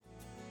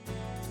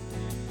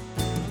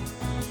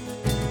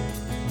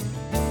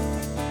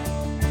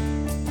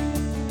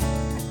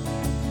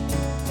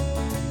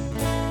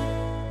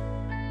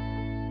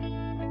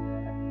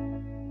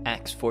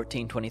Acts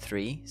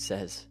 14:23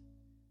 says,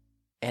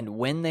 "And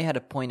when they had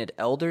appointed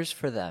elders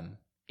for them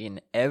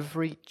in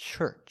every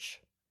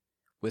church,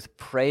 with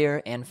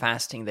prayer and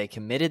fasting they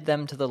committed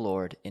them to the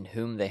Lord in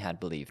whom they had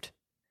believed."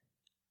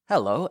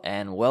 Hello,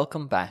 and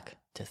welcome back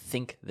to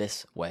Think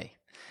This Way.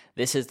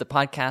 This is the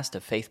podcast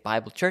of Faith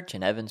Bible Church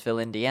in Evansville,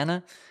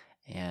 Indiana,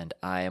 and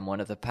I am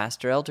one of the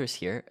pastor elders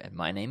here, and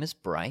my name is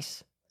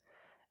Bryce.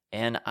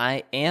 And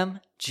I am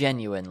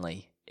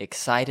genuinely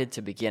excited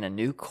to begin a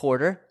new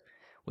quarter,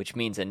 which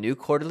means a new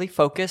quarterly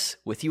focus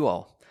with you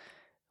all.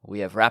 We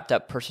have wrapped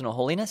up personal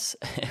holiness.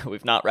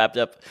 We've not wrapped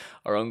up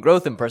our own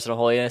growth in personal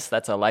holiness.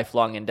 That's a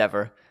lifelong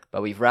endeavor.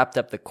 But we've wrapped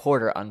up the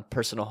quarter on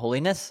personal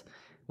holiness,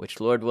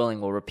 which Lord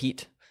willing will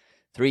repeat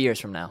 3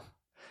 years from now.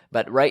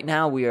 But right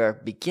now we are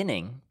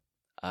beginning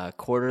a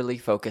quarterly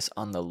focus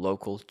on the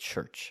local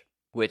church,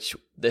 which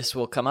this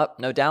will come up,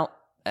 no doubt,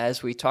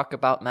 as we talk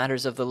about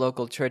matters of the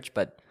local church,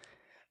 but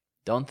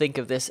don't think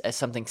of this as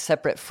something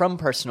separate from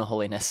personal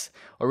holiness,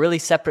 or really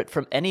separate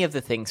from any of the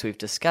things we've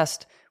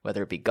discussed,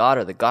 whether it be God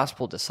or the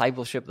gospel,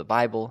 discipleship, the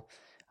Bible.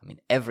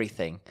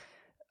 Everything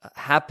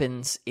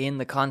happens in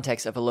the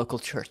context of a local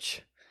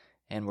church,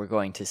 and we're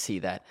going to see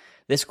that.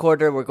 This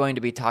quarter, we're going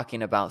to be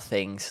talking about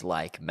things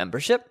like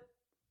membership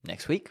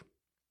next week.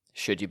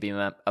 Should you be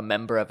a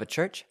member of a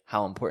church?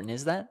 How important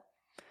is that?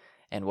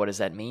 And what does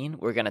that mean?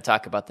 We're going to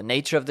talk about the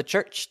nature of the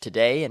church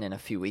today and in a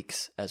few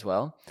weeks as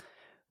well.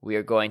 We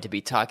are going to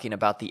be talking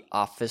about the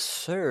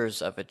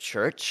officers of a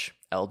church,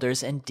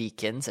 elders and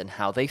deacons, and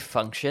how they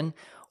function.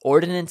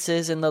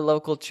 Ordinances in the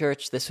local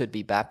church, this would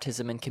be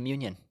baptism and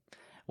communion.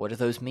 What do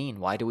those mean?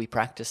 Why do we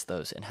practice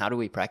those? And how do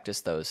we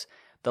practice those?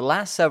 The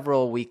last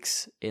several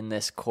weeks in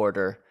this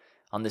quarter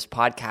on this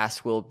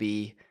podcast will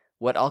be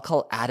what I'll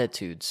call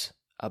attitudes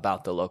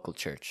about the local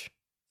church,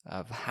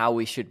 of how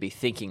we should be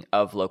thinking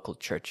of local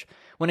church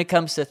when it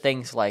comes to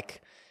things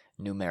like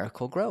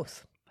numerical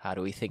growth. How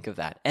do we think of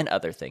that? And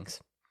other things.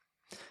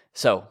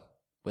 So,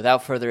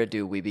 without further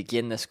ado, we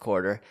begin this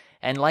quarter.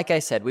 And like I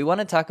said, we want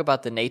to talk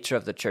about the nature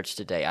of the church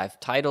today. I've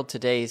titled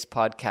today's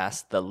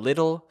podcast, The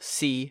Little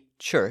C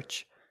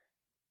Church.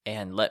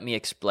 And let me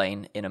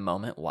explain in a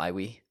moment why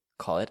we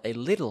call it a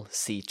little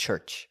C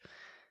church.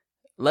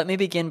 Let me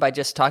begin by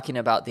just talking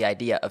about the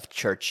idea of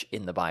church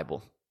in the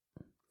Bible.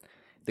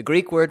 The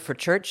Greek word for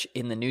church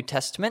in the New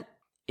Testament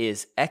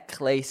is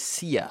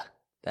ekklesia.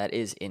 That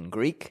is in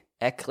Greek,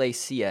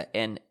 ekklesia.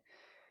 And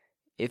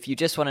if you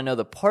just want to know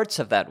the parts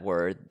of that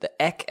word,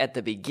 the ek at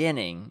the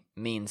beginning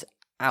means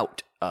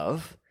out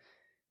of,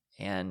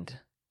 and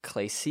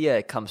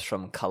klesia comes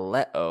from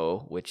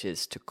kaleo, which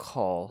is to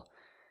call.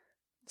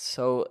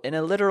 So in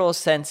a literal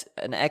sense,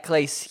 an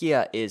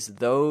ekklesia is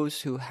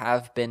those who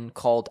have been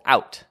called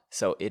out.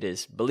 So it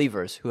is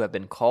believers who have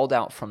been called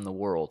out from the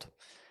world,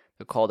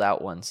 the called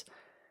out ones.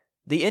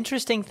 The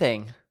interesting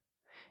thing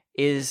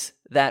is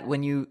that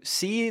when you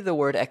see the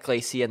word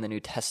ekklesia in the New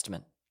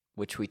Testament,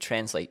 which we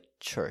translate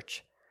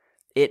church,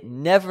 it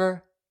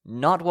never,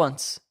 not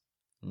once,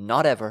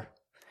 not ever,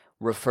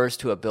 refers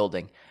to a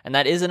building. And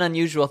that is an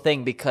unusual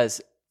thing because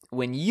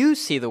when you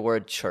see the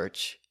word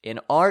church in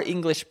our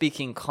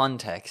English-speaking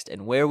context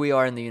and where we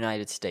are in the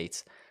United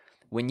States,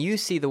 when you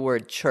see the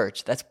word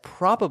church, that's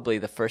probably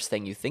the first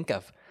thing you think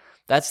of.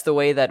 That's the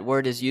way that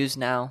word is used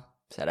now.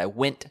 Said, I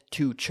went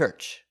to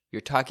church.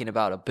 You're talking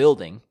about a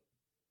building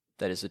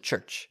that is a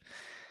church.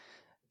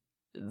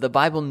 The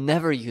Bible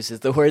never uses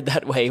the word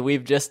that way.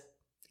 We've just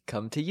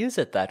come to use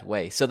it that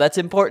way. So that's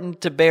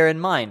important to bear in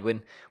mind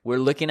when we're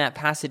looking at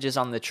passages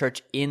on the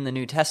church in the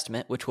New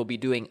Testament, which we'll be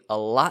doing a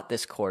lot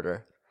this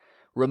quarter.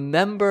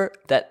 Remember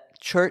that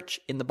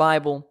church in the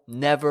Bible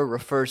never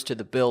refers to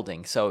the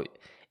building. So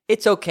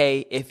it's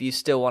okay if you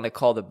still want to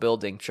call the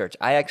building church.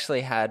 I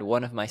actually had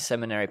one of my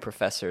seminary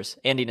professors,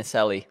 Andy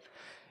Naselli.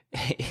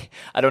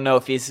 I don't know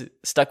if he's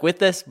stuck with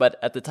this, but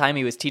at the time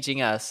he was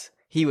teaching us,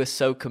 he was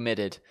so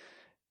committed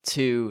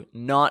to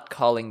not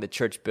calling the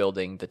church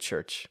building the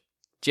church,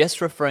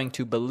 just referring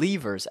to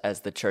believers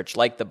as the church,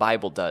 like the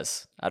Bible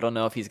does. I don't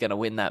know if he's going to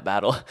win that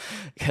battle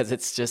because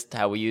it's just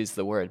how we use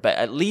the word, but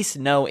at least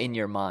know in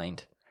your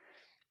mind,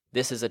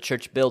 this is a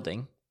church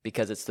building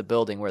because it's the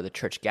building where the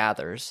church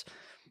gathers.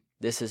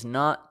 This is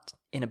not,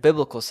 in a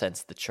biblical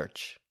sense, the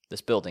church.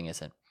 This building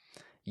isn't.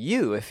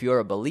 You, if you're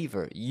a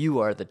believer, you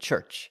are the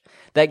church.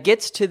 That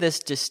gets to this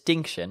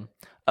distinction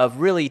of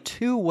really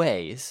two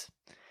ways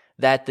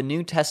that the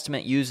New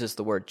Testament uses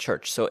the word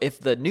church. So if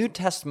the New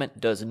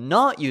Testament does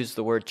not use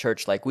the word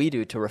church like we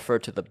do to refer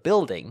to the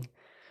building,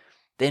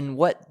 then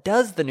what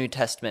does the New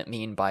Testament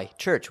mean by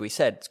church? We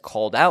said it's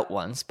called out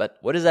ones, but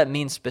what does that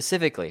mean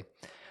specifically?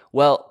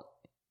 Well,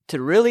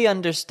 to really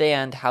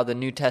understand how the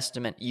New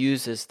Testament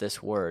uses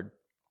this word,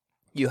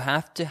 you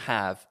have to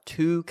have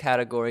two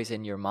categories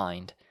in your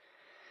mind.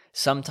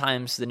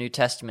 Sometimes the New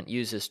Testament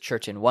uses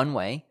church in one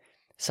way,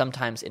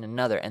 sometimes in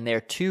another, and they're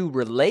two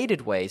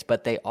related ways,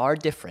 but they are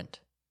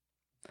different.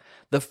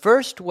 The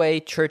first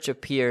way church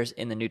appears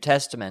in the New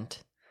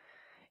Testament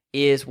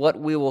is what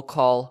we will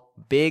call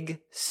Big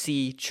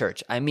C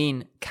church. I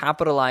mean,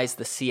 capitalize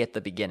the C at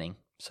the beginning.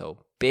 So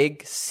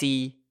Big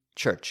C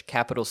church,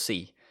 capital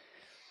C.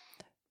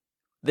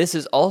 This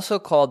is also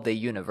called the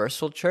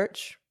universal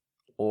church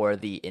or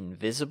the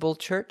invisible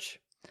church,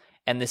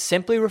 and this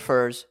simply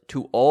refers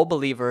to all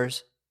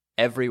believers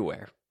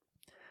everywhere.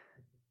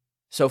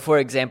 So, for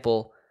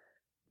example,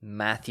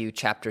 Matthew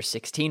chapter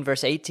 16,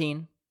 verse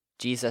 18,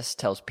 Jesus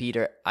tells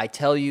Peter, I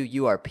tell you,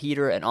 you are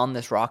Peter, and on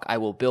this rock I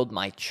will build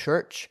my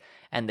church,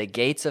 and the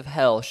gates of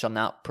hell shall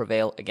not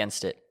prevail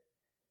against it.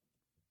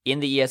 In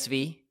the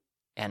ESV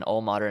and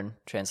all modern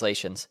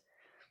translations,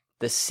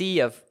 the C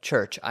of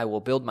church, I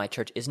will build my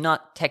church, is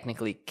not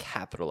technically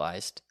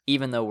capitalized,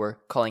 even though we're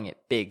calling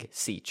it big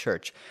C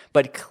church.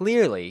 But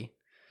clearly,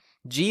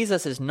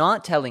 Jesus is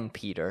not telling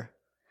Peter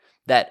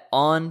that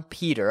upon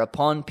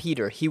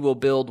Peter, he will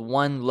build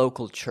one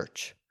local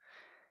church.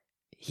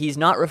 He's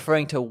not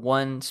referring to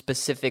one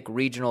specific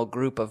regional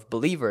group of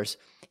believers.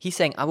 He's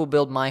saying, I will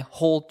build my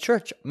whole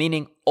church,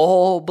 meaning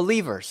all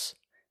believers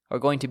are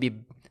going to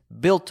be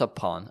built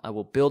upon. I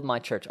will build my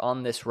church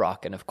on this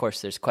rock. And of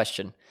course, there's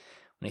question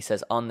when he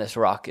says on this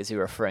rock, is he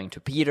referring to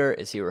Peter?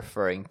 Is he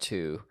referring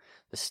to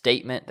the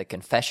statement, the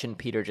confession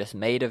Peter just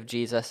made of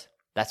Jesus?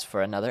 That's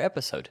for another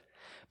episode.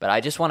 But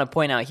I just want to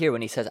point out here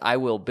when he says, I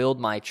will build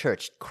my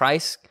church,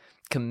 Christ's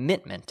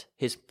commitment,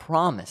 his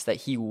promise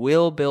that he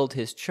will build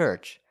his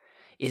church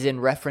is in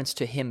reference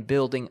to him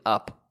building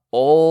up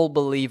all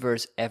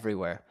believers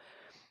everywhere.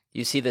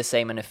 You see the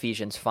same in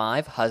Ephesians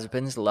 5.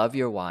 Husbands, love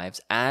your wives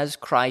as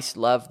Christ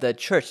loved the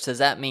church. Does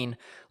that mean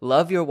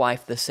love your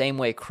wife the same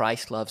way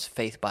Christ loves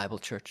Faith Bible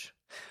Church?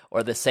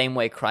 Or the same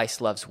way Christ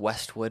loves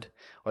Westwood?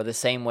 Or the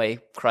same way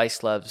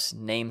Christ loves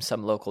name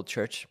some local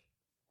church?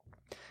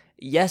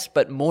 Yes,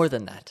 but more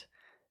than that.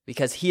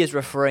 Because he is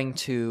referring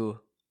to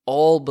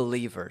all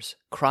believers.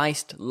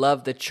 Christ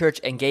loved the church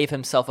and gave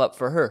himself up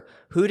for her.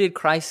 Who did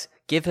Christ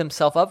give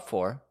himself up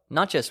for?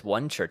 Not just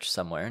one church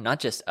somewhere, not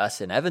just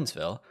us in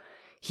Evansville.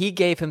 He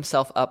gave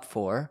himself up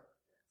for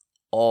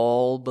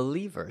all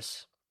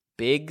believers.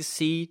 Big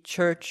C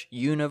church,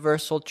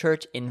 universal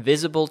church,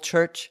 invisible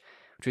church,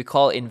 which we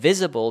call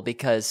invisible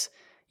because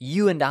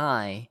you and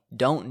I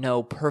don't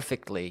know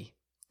perfectly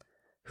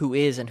who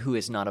is and who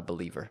is not a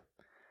believer.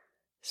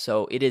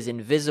 So it is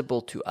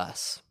invisible to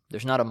us.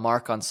 There's not a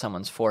mark on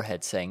someone's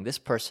forehead saying, this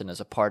person is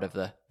a part of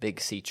the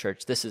Big C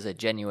church. This is a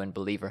genuine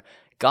believer.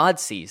 God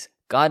sees,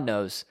 God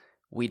knows,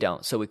 we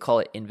don't. So we call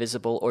it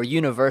invisible or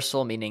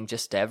universal, meaning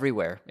just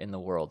everywhere in the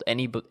world.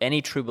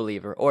 Any true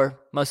believer,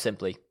 or most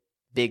simply,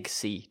 Big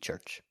C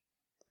church.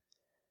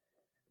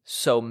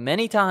 So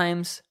many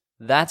times,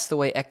 that's the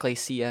way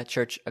ecclesia,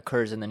 church,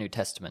 occurs in the New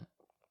Testament.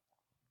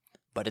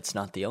 But it's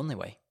not the only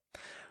way.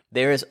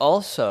 There is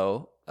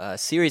also a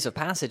series of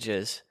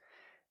passages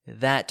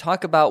that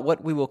talk about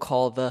what we will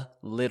call the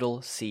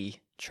little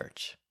C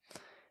church.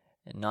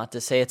 And not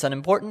to say it's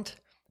unimportant,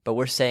 but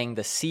we're saying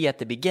the C at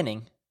the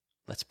beginning,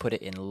 let's put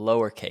it in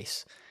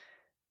lowercase.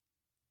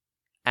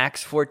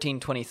 Acts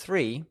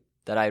 14:23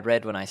 that I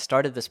read when I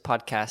started this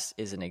podcast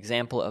is an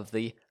example of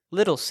the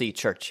little C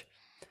church.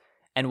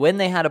 And when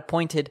they had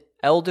appointed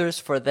elders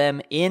for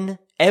them in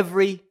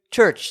every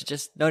church,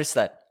 just notice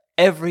that,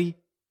 every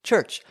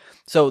church.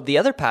 So the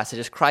other passage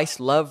is Christ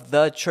loved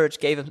the church,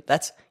 gave him,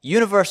 that's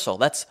universal,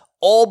 that's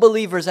all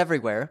believers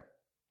everywhere.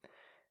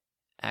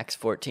 Acts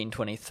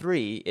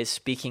 14:23 is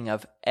speaking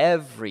of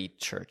every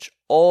church,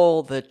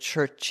 all the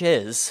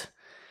churches.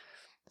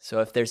 So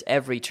if there's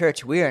every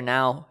church, we are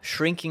now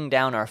shrinking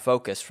down our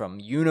focus from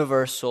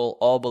universal,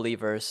 all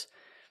believers,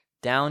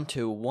 down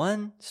to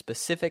one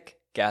specific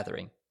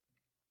gathering.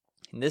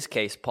 In this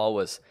case, Paul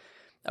was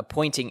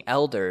appointing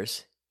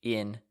elders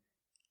in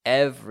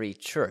every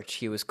church.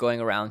 He was going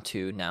around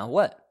to now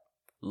what?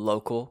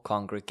 Local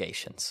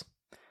congregations.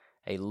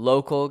 A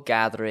local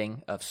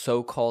gathering of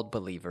so-called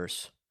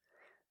believers.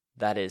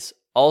 That is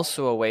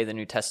also a way the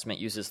New Testament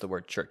uses the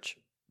word church,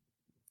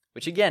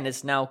 which again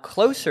is now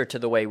closer to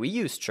the way we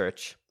use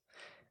church,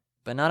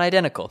 but not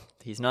identical.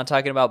 He's not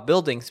talking about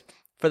buildings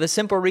for the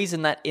simple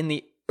reason that in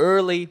the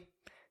early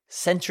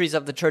centuries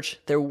of the church,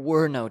 there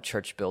were no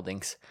church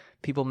buildings.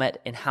 People met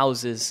in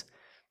houses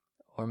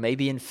or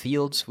maybe in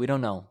fields, we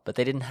don't know, but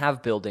they didn't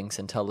have buildings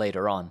until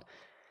later on.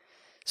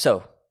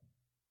 So,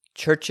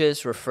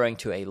 churches referring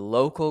to a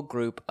local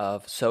group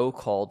of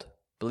so-called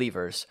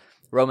believers.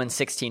 Romans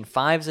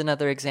 16:5 is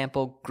another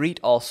example. Greet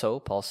also,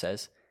 Paul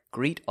says,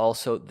 greet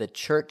also the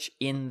church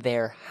in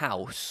their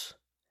house.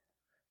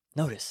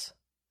 Notice,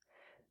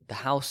 the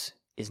house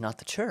is not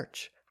the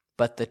church,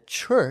 but the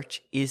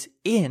church is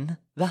in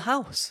the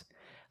house.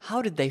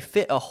 How did they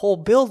fit a whole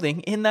building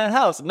in that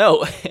house?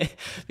 No,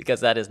 because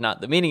that is not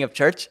the meaning of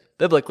church.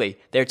 Biblically,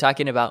 they're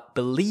talking about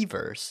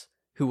believers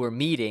who were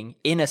meeting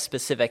in a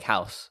specific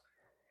house.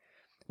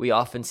 We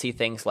often see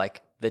things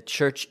like the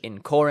church in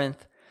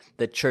Corinth,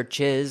 the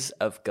churches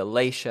of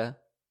Galatia.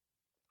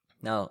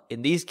 Now,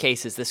 in these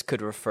cases, this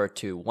could refer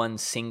to one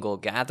single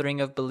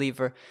gathering of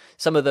believer.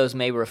 Some of those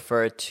may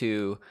refer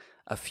to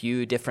a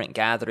few different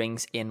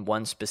gatherings in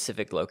one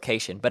specific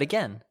location. But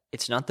again,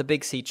 it's not the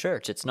Big C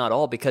church. It's not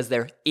all because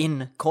they're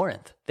in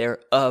Corinth. They're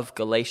of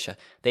Galatia.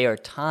 They are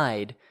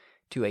tied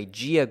to a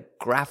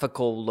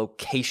geographical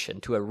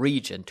location, to a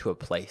region, to a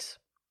place.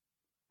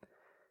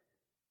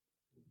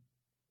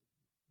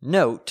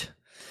 Note,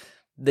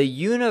 the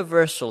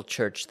universal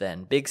church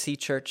then, Big C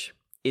Church,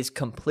 is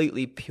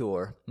completely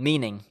pure,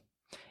 meaning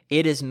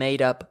it is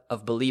made up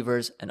of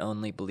believers and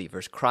only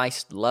believers.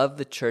 Christ loved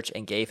the church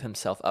and gave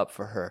himself up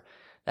for her.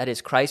 That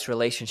is Christ's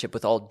relationship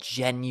with all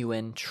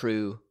genuine,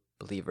 true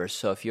believers.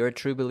 So if you're a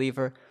true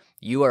believer,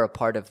 you are a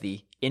part of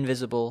the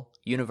invisible,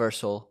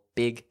 universal,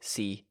 Big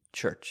C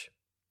Church.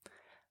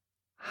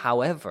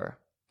 However,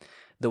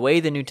 the way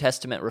the New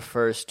Testament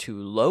refers to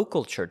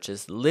local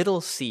churches,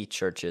 little c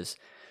churches,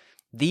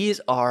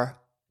 these are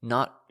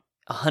not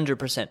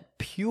 100%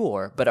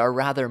 pure, but are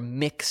rather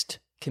mixed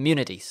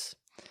communities.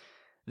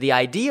 The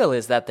ideal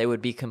is that they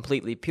would be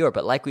completely pure,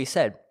 but like we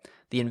said,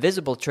 the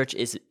invisible church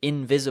is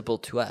invisible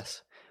to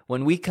us.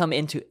 When we come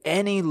into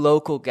any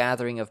local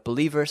gathering of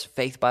believers,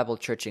 Faith Bible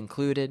Church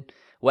included,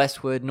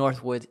 Westwood,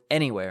 Northwood,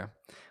 anywhere,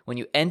 when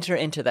you enter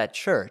into that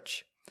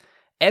church,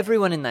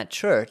 everyone in that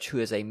church who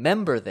is a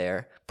member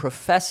there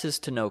professes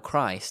to know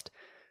Christ,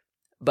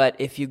 but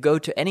if you go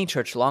to any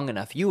church long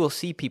enough, you will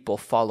see people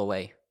fall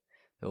away.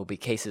 There will be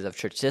cases of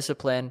church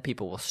discipline,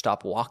 people will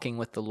stop walking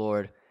with the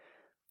Lord,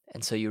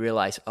 and so you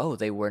realize, oh,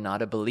 they were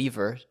not a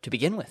believer to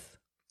begin with.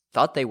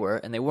 Thought they were,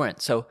 and they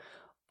weren't. So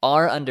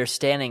our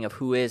understanding of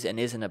who is and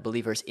isn't a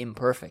believer is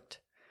imperfect.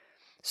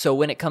 So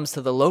when it comes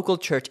to the local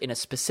church in a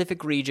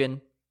specific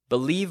region,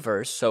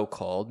 believers,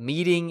 so-called,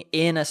 meeting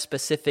in a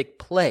specific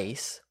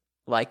place,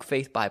 like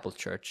Faith Bible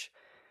Church,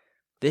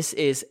 this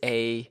is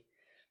a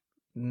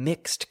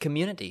mixed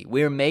community.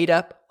 We're made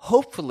up,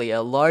 hopefully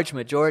a large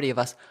majority of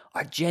us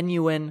are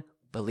genuine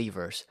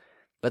believers,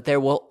 but there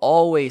will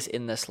always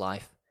in this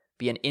life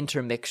be an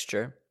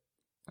intermixture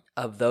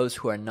of those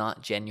who are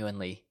not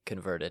genuinely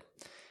converted,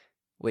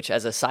 which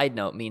as a side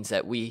note means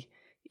that we,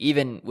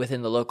 even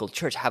within the local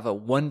church, have a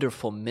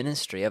wonderful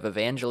ministry of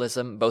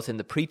evangelism, both in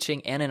the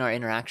preaching and in our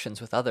interactions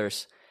with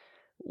others.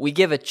 We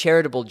give a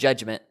charitable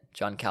judgment,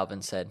 John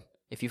Calvin said.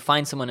 If you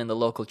find someone in the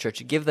local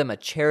church, give them a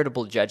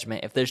charitable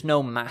judgment. If there's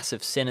no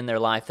massive sin in their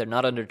life, they're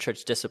not under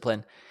church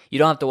discipline, you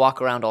don't have to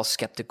walk around all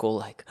skeptical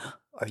like,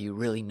 are you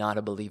really not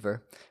a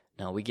believer?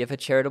 No, we give a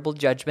charitable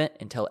judgment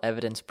until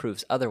evidence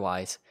proves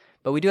otherwise.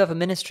 But we do have a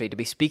ministry to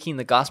be speaking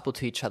the gospel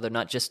to each other,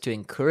 not just to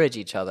encourage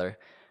each other,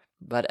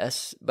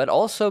 but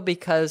also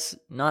because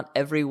not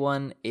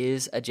everyone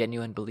is a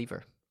genuine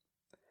believer.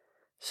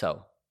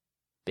 So,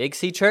 Big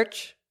C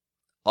Church,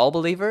 all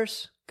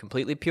believers,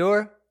 completely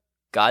pure.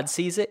 God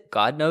sees it,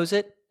 God knows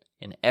it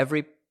in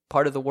every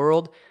part of the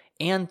world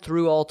and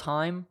through all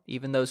time.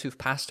 Even those who've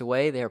passed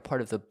away, they are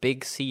part of the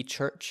Big C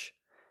Church.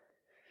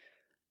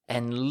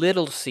 And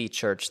Little C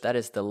Church, that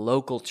is the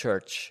local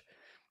church,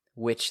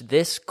 which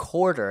this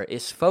quarter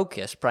is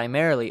focused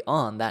primarily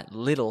on that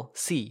Little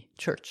C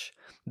Church,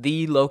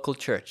 the local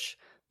church,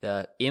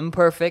 the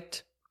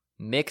imperfect,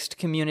 mixed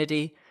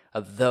community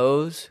of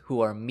those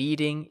who are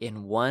meeting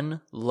in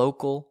one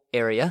local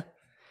area,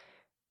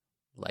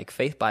 like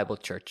Faith Bible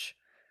Church.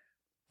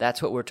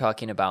 That's what we're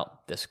talking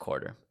about this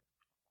quarter.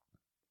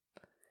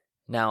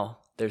 Now,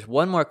 there's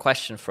one more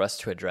question for us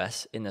to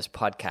address in this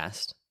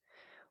podcast,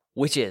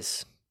 which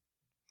is,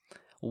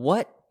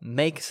 what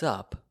makes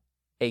up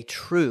a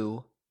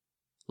true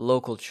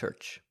local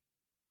church?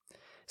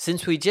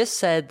 Since we just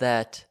said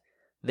that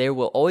there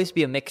will always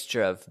be a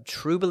mixture of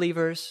true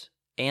believers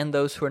and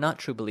those who are not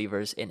true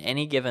believers in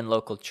any given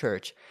local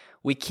church,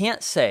 we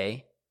can't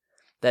say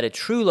that a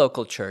true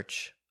local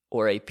church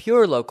or a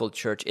pure local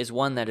church is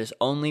one that is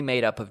only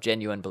made up of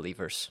genuine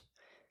believers.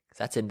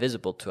 That's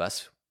invisible to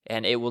us,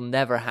 and it will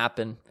never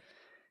happen.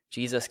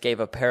 Jesus gave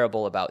a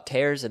parable about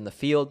tares in the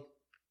field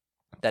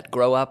that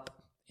grow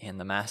up, and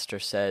the master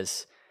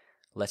says,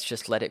 let's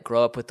just let it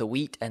grow up with the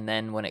wheat, and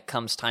then when it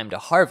comes time to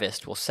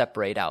harvest, we'll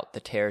separate out the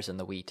tares and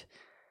the wheat.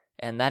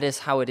 And that is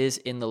how it is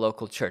in the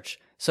local church.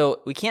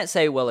 So we can't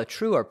say, well, a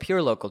true or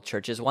pure local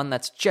church is one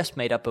that's just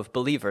made up of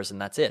believers, and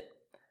that's it.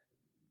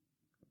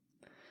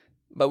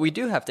 But we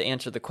do have to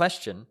answer the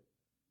question,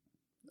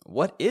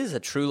 what is a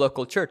true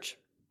local church?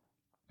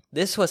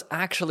 This was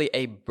actually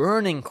a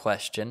burning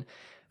question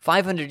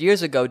 500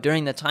 years ago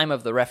during the time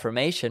of the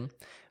Reformation,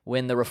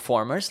 when the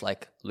reformers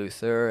like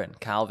Luther and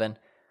Calvin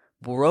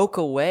broke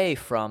away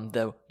from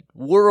the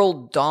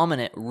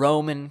world-dominant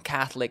Roman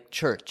Catholic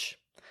Church,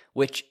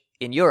 which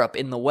in Europe,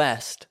 in the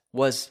West,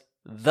 was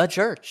the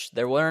church.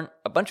 There weren't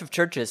a bunch of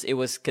churches. It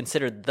was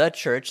considered the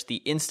church, the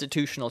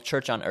institutional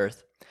church on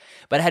earth,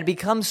 but had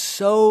become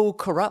so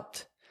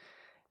corrupt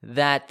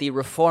that the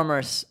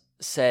reformers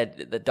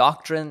said the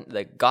doctrine,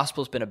 the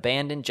gospel's been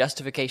abandoned,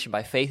 justification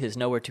by faith is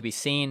nowhere to be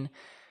seen,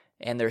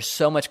 and there's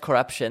so much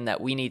corruption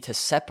that we need to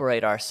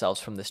separate ourselves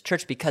from this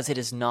church because it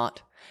is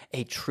not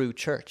a true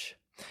church.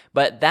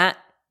 But that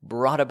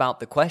brought about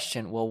the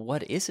question, well,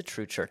 what is a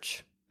true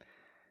church?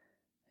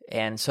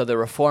 And so the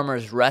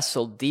reformers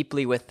wrestled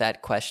deeply with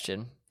that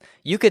question.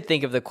 You could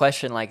think of the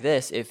question like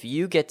this: if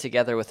you get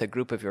together with a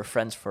group of your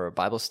friends for a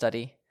Bible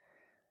study,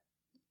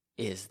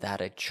 is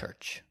that a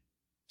church?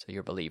 So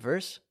you're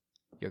believers,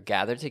 you're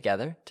gathered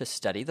together to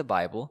study the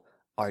Bible,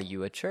 are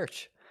you a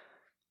church?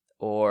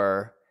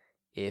 Or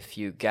if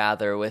you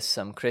gather with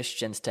some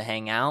Christians to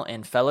hang out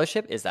and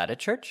fellowship, is that a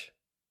church?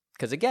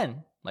 Because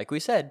again, like we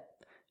said,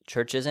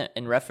 church isn't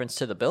in reference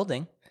to the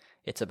building.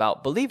 It's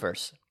about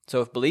believers.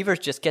 So if believers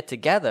just get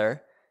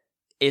together,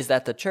 is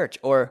that the church?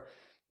 Or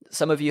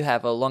some of you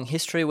have a long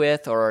history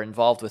with or are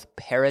involved with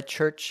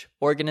parachurch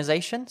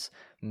organizations,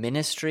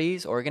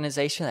 ministries,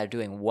 organizations that are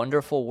doing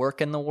wonderful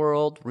work in the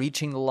world,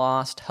 reaching the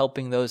lost,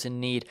 helping those in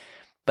need,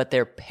 but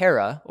they're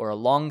para or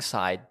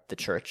alongside the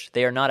church.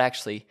 They are not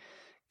actually,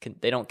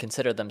 they don't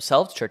consider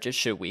themselves churches.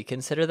 Should we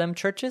consider them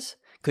churches?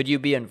 Could you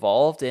be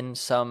involved in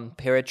some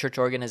parachurch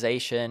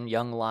organization,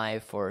 Young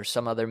Life, or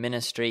some other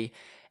ministry,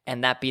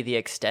 and that be the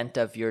extent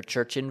of your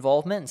church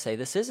involvement and say,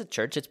 this is a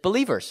church, it's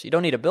believers. You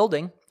don't need a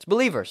building, it's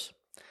believers.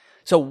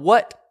 So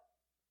what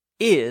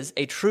is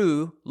a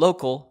true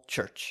local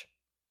church?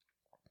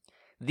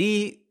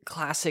 The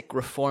classic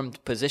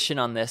Reformed position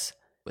on this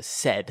was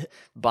said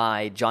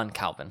by John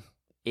Calvin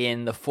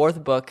in the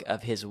fourth book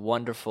of his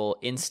wonderful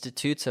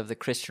Institutes of the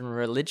Christian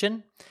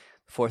Religion. The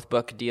fourth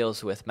book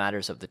deals with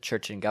matters of the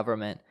church and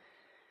government.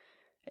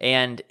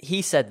 And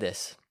he said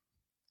this: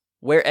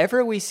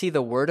 wherever we see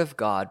the word of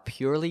God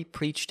purely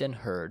preached and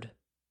heard,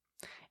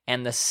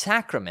 and the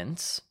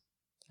sacraments,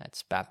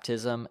 that's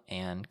baptism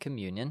and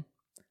communion,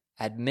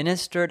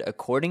 administered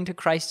according to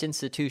Christ's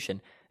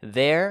institution,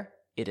 there,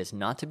 it is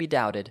not to be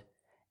doubted,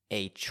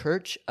 a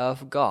church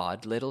of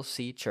God, little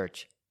c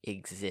church,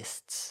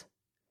 exists.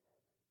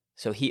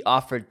 So he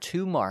offered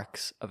two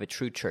marks of a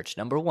true church.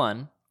 Number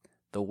one,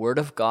 the word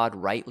of God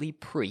rightly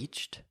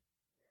preached.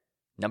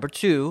 Number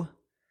two,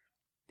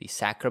 the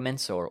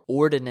sacraments or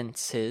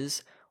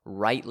ordinances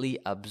rightly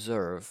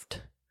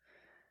observed.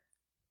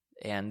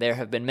 And there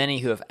have been many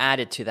who have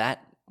added to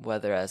that,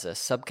 whether as a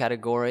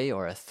subcategory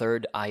or a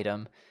third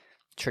item,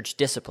 church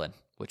discipline,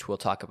 which we'll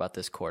talk about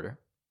this quarter.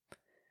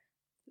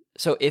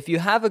 So if you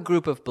have a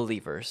group of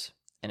believers,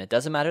 and it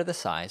doesn't matter the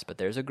size, but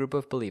there's a group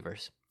of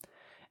believers,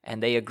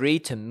 and they agree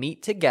to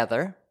meet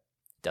together,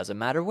 doesn't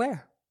matter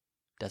where,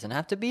 doesn't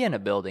have to be in a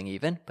building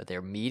even, but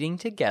they're meeting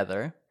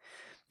together,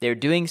 they're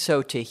doing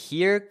so to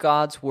hear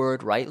God's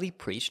word rightly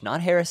preached,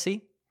 not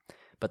heresy,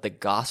 but the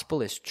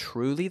gospel is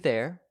truly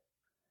there,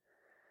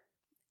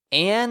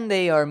 and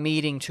they are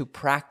meeting to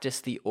practice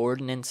the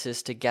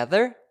ordinances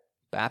together,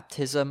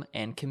 baptism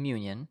and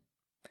communion,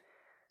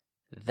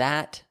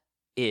 that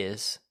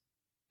is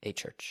a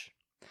church.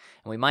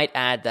 And we might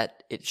add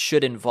that it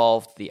should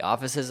involve the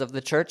offices of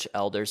the church,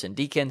 elders and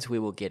deacons. We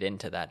will get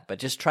into that, but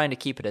just trying to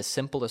keep it as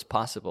simple as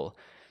possible.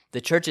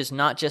 The church is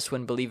not just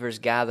when believers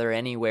gather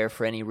anywhere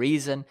for any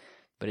reason,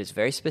 but it's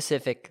very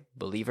specific.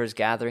 Believers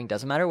gathering,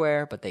 doesn't matter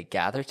where, but they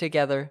gather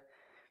together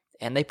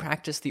and they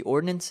practice the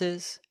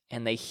ordinances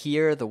and they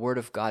hear the word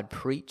of God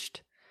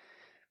preached.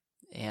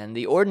 And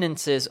the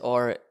ordinances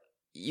are,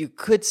 you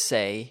could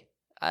say,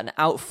 an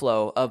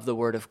outflow of the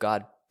word of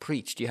God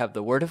preached. You have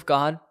the word of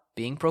God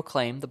being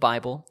proclaimed, the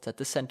Bible, it's at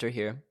the center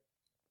here.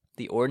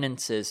 The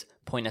ordinances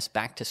point us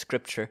back to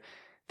Scripture.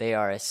 They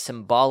are a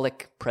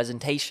symbolic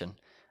presentation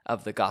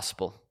of the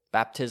gospel,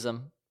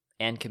 baptism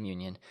and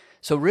communion.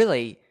 So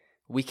really,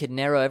 we could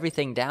narrow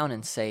everything down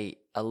and say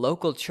a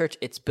local church,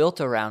 it's built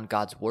around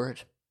God's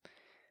word.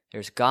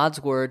 There's God's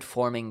word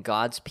forming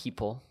God's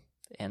people,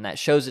 and that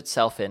shows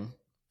itself in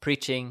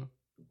preaching,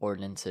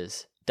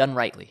 ordinances, done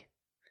rightly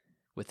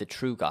with the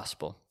true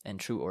gospel and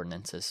true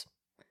ordinances.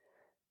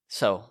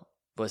 So,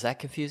 was that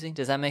confusing?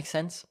 Does that make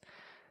sense?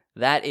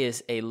 That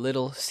is a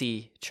little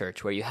c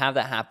church where you have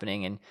that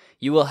happening, and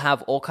you will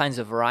have all kinds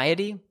of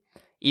variety,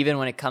 even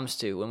when it comes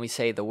to when we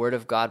say the word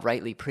of God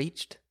rightly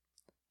preached.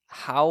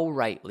 How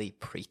rightly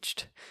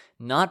preached?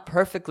 Not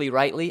perfectly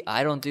rightly.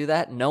 I don't do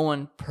that. No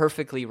one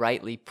perfectly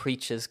rightly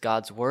preaches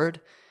God's word.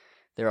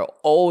 There will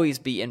always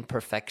be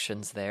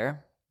imperfections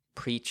there,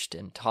 preached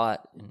and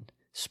taught and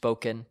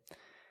spoken.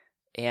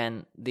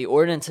 And the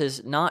ordinance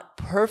is not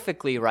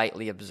perfectly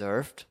rightly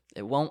observed.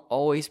 It won't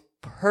always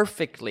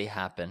perfectly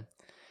happen.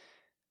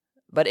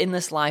 But in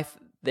this life,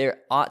 there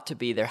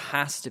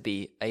has to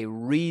be a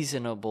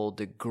reasonable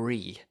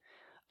degree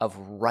of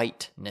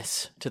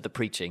rightness to the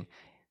preaching,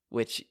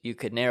 which you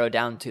could narrow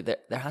down to there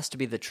has to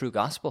be the true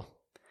gospel.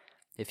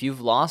 If you've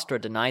lost or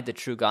denied the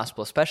true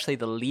gospel, especially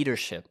the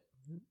leadership,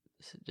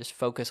 just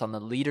focus on the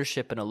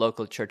leadership in a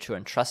local church who are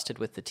entrusted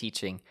with the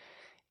teaching.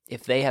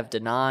 If they have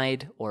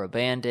denied or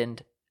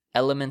abandoned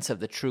elements of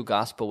the true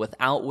gospel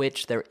without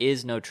which there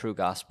is no true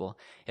gospel,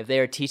 if they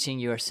are teaching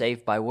you are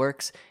saved by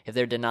works, if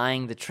they're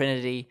denying the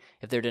Trinity,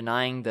 if they're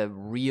denying the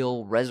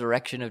real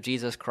resurrection of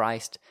Jesus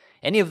Christ,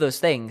 any of those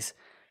things,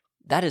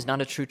 that is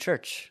not a true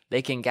church.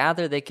 They can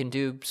gather, they can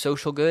do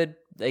social good,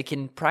 they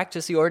can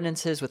practice the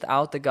ordinances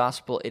without the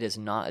gospel. It is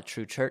not a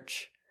true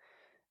church.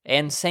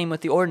 And same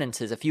with the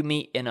ordinances. If you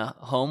meet in a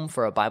home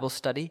for a Bible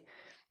study,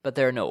 but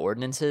there are no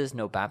ordinances,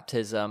 no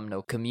baptism,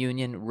 no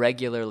communion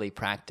regularly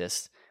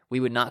practiced, we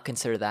would not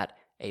consider that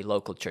a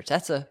local church.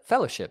 That's a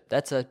fellowship.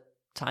 That's a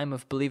time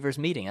of believers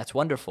meeting. That's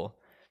wonderful,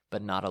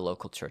 but not a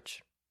local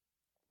church.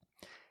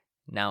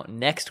 Now,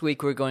 next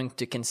week we're going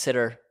to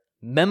consider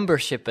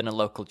membership in a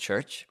local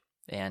church,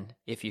 and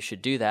if you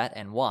should do that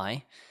and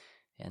why.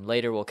 And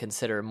later we'll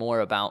consider more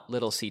about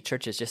Little C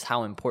churches, just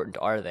how important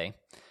are they.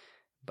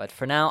 But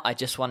for now, I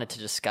just wanted to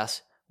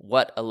discuss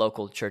what a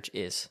local church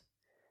is.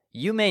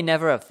 You may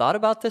never have thought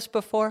about this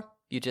before.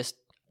 You just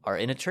are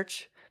in a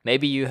church.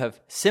 Maybe you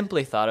have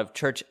simply thought of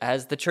church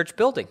as the church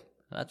building.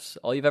 That's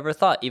all you've ever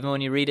thought. Even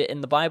when you read it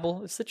in the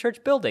Bible, it's the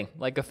church building,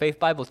 like a Faith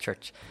Bible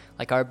Church,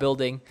 like our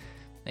building.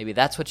 Maybe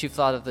that's what you've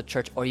thought of the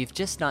church, or you've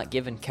just not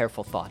given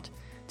careful thought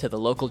to the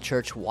local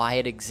church, why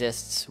it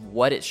exists,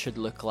 what it should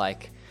look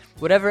like.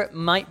 Whatever it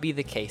might be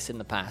the case in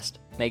the past,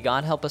 may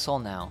God help us all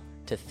now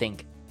to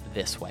think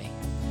this way.